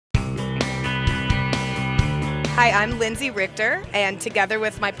Hi, I'm Lindsay Richter, and together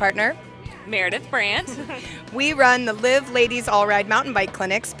with my partner, Meredith Brandt. we run the LIV Ladies All Ride mountain bike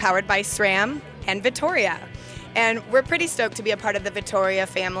clinics powered by SRAM and Vittoria. And we're pretty stoked to be a part of the Vittoria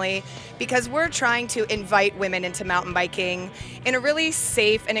family because we're trying to invite women into mountain biking in a really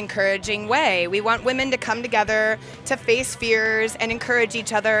safe and encouraging way. We want women to come together to face fears and encourage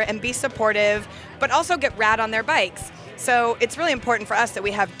each other and be supportive, but also get rad on their bikes. So it's really important for us that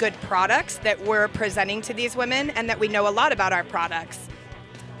we have good products that we're presenting to these women and that we know a lot about our products.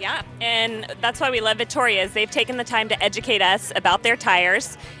 Yeah, and that's why we love Vittoria, is they've taken the time to educate us about their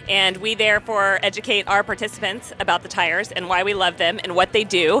tires, and we therefore educate our participants about the tires and why we love them and what they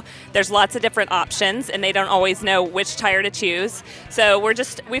do. There's lots of different options, and they don't always know which tire to choose. So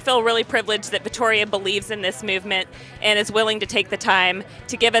we feel really privileged that Vittoria believes in this movement and is willing to take the time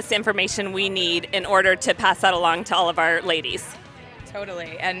to give us the information we need in order to pass that along to all of our ladies.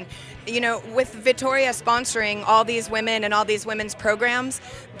 Totally. And you know, with Vittoria sponsoring all these women and all these women's programs,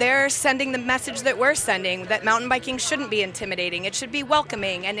 they're sending the message that we're sending, that mountain biking shouldn't be intimidating. It should be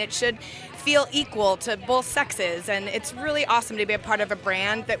welcoming, and it should feel equal to both sexes. And it's really awesome to be a part of a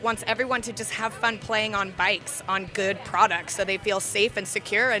brand that wants everyone to just have fun playing on bikes, on good products, so they feel safe and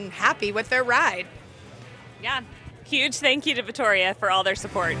secure and happy with their ride. Yeah, huge thank you to Vittoria for all their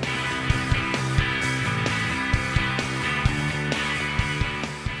support.